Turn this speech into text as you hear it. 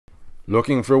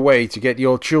Looking for a way to get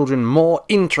your children more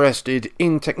interested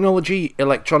in technology,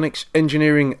 electronics,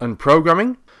 engineering and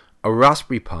programming? A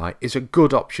Raspberry Pi is a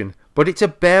good option, but it's a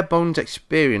bare bones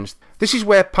experience. This is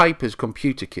where Piper's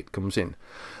computer kit comes in.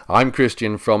 I'm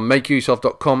Christian from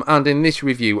makeuseof.com, and in this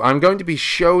review I'm going to be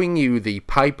showing you the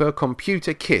Piper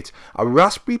computer kit, a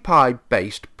Raspberry Pi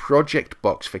based project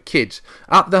box for kids.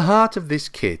 At the heart of this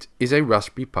kit is a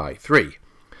Raspberry Pi 3.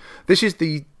 This is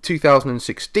the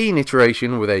 2016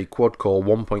 iteration with a quad-core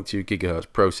 1.2 GHz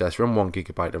processor and 1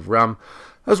 GB of RAM,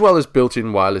 as well as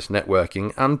built-in wireless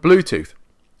networking and Bluetooth.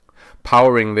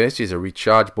 Powering this is a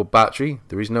rechargeable battery.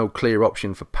 There is no clear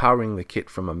option for powering the kit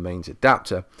from a mains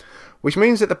adapter, which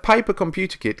means that the Piper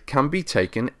computer kit can be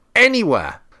taken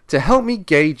anywhere. To help me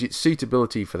gauge its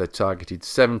suitability for the targeted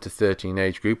 7 to 13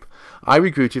 age group, I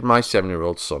recruited my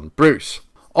 7-year-old son Bruce.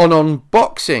 On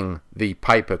unboxing the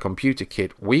Piper computer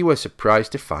kit, we were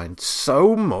surprised to find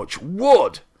so much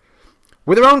wood.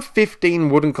 With around 15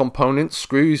 wooden components,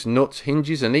 screws, nuts,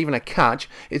 hinges and even a catch,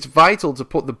 it's vital to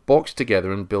put the box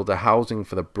together and build a housing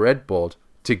for the breadboard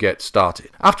to get started.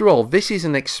 After all, this is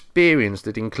an experience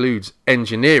that includes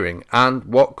engineering, and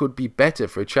what could be better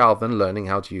for a child than learning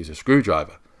how to use a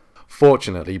screwdriver?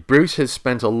 Fortunately, Bruce has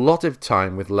spent a lot of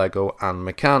time with Lego and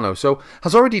Meccano, so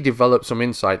has already developed some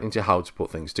insight into how to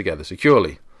put things together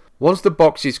securely. Once the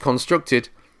box is constructed,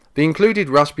 the included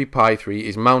Raspberry Pi 3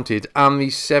 is mounted and the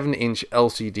 7-inch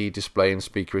LCD display and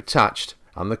speaker attached,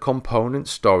 and the component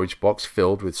storage box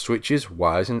filled with switches,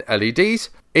 wires and LEDs.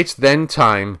 It's then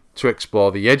time to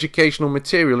explore the educational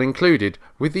material included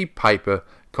with the Piper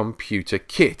computer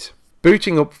kit.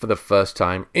 Booting up for the first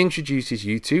time introduces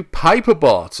you to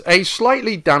Piperbot, a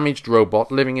slightly damaged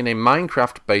robot living in a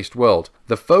Minecraft-based world.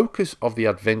 The focus of the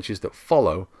adventures that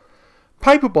follow,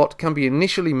 Piperbot can be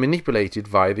initially manipulated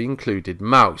via the included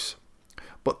mouse.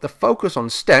 But the focus on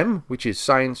STEM, which is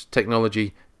science,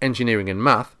 technology, engineering and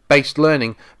math-based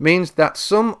learning, means that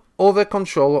some other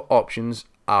controller options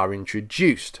are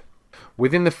introduced.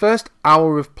 Within the first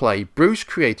hour of play, Bruce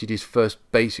created his first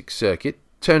basic circuit,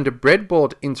 turned a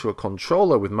breadboard into a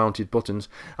controller with mounted buttons,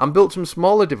 and built some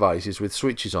smaller devices with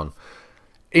switches on.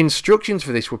 Instructions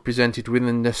for this were presented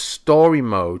within the story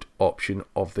mode option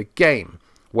of the game,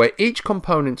 where each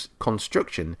component's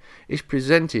construction is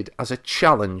presented as a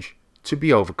challenge to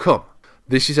be overcome.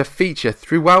 This is a feature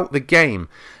throughout the game,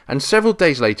 and several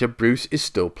days later Bruce is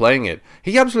still playing it.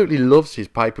 He absolutely loves his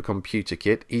Piper computer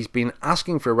kit. He's been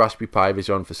asking for a Raspberry Pi of his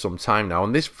own for some time now,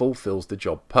 and this fulfills the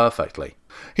job perfectly.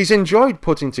 He's enjoyed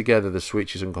putting together the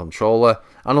switches and controller,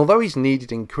 and although he's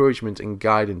needed encouragement and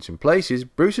guidance in places,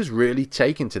 Bruce has really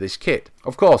taken to this kit.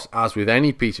 Of course, as with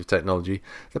any piece of technology,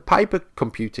 the Piper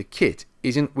computer kit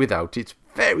isn't without its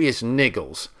various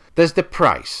niggles. There's the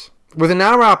price. With an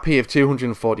RRP of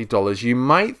 $240, you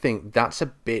might think that's a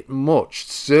bit much.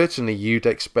 Certainly you'd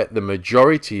expect the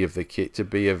majority of the kit to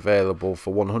be available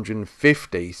for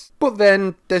 $150. But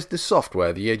then there's the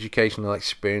software, the educational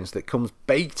experience that comes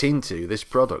baked into this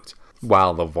product.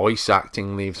 While the voice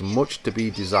acting leaves much to be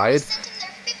desired,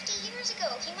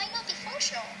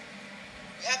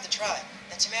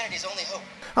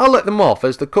 I'll let them off,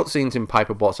 as the cutscenes in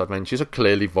Piperbot's adventures are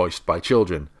clearly voiced by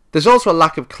children. There's also a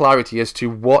lack of clarity as to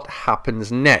what happens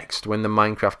next when the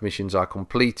Minecraft missions are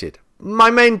completed. My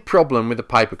main problem with the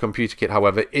Piper computer kit,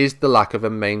 however, is the lack of a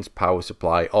mains power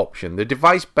supply option. The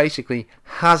device basically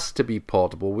has to be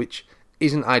portable, which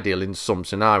isn't ideal in some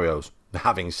scenarios.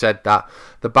 Having said that,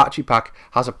 the battery pack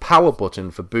has a power button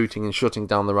for booting and shutting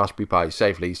down the Raspberry Pi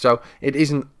safely, so it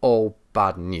isn't all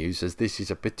bad news, as this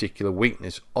is a particular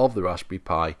weakness of the Raspberry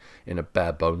Pi in a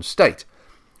bare bones state.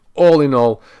 All in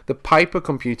all, the Piper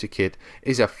computer kit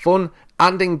is a fun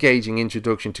and engaging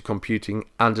introduction to computing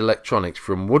and electronics.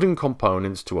 From wooden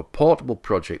components to a portable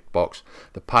project box,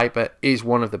 the Piper is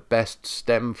one of the best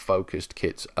STEM-focused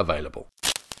kits available.